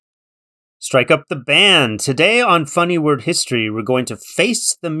Strike up the band. Today on Funny Word History, we're going to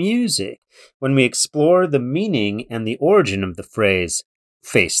face the music when we explore the meaning and the origin of the phrase,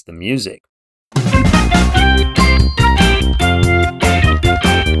 face the music.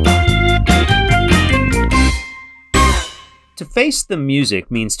 To face the music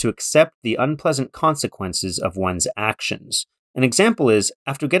means to accept the unpleasant consequences of one's actions. An example is,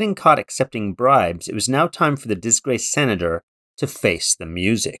 after getting caught accepting bribes, it was now time for the disgraced senator to face the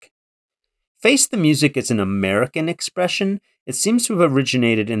music. Face the music is an American expression. It seems to have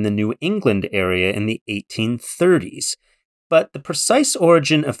originated in the New England area in the 1830s. But the precise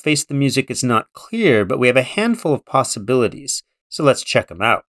origin of face the music is not clear, but we have a handful of possibilities. So let's check them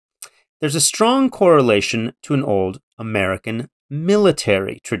out. There's a strong correlation to an old American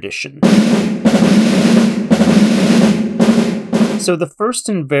military tradition. So the first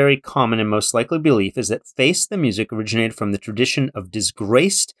and very common and most likely belief is that face the music originated from the tradition of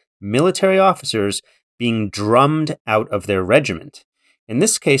disgraced military officers being drummed out of their regiment. In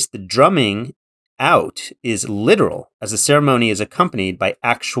this case, the drumming out is literal, as the ceremony is accompanied by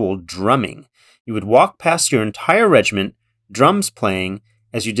actual drumming. You would walk past your entire regiment, drums playing,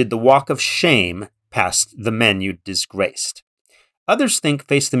 as you did the walk of shame past the men you'd disgraced. Others think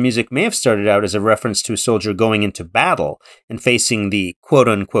face the music may have started out as a reference to a soldier going into battle and facing the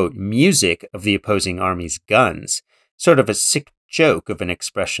quote-unquote music of the opposing army's guns, sort of a sick joke of an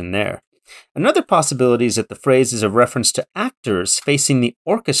expression there. Another possibility is that the phrase is a reference to actors facing the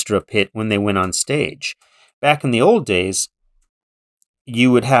orchestra pit when they went on stage. Back in the old days,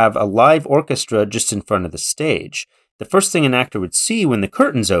 you would have a live orchestra just in front of the stage. The first thing an actor would see when the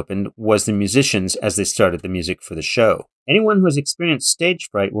curtains opened was the musicians as they started the music for the show. Anyone who has experienced stage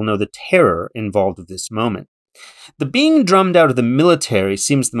fright will know the terror involved with this moment. The being drummed out of the military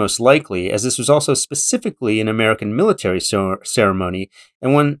seems the most likely, as this was also specifically an American military ceremony,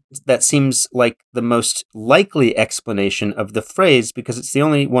 and one that seems like the most likely explanation of the phrase because it's the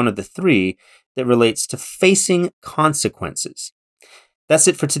only one of the three that relates to facing consequences. That's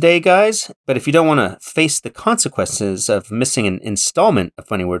it for today, guys, but if you don't want to face the consequences of missing an installment of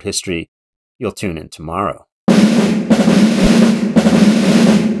Funny Word History, you'll tune in tomorrow.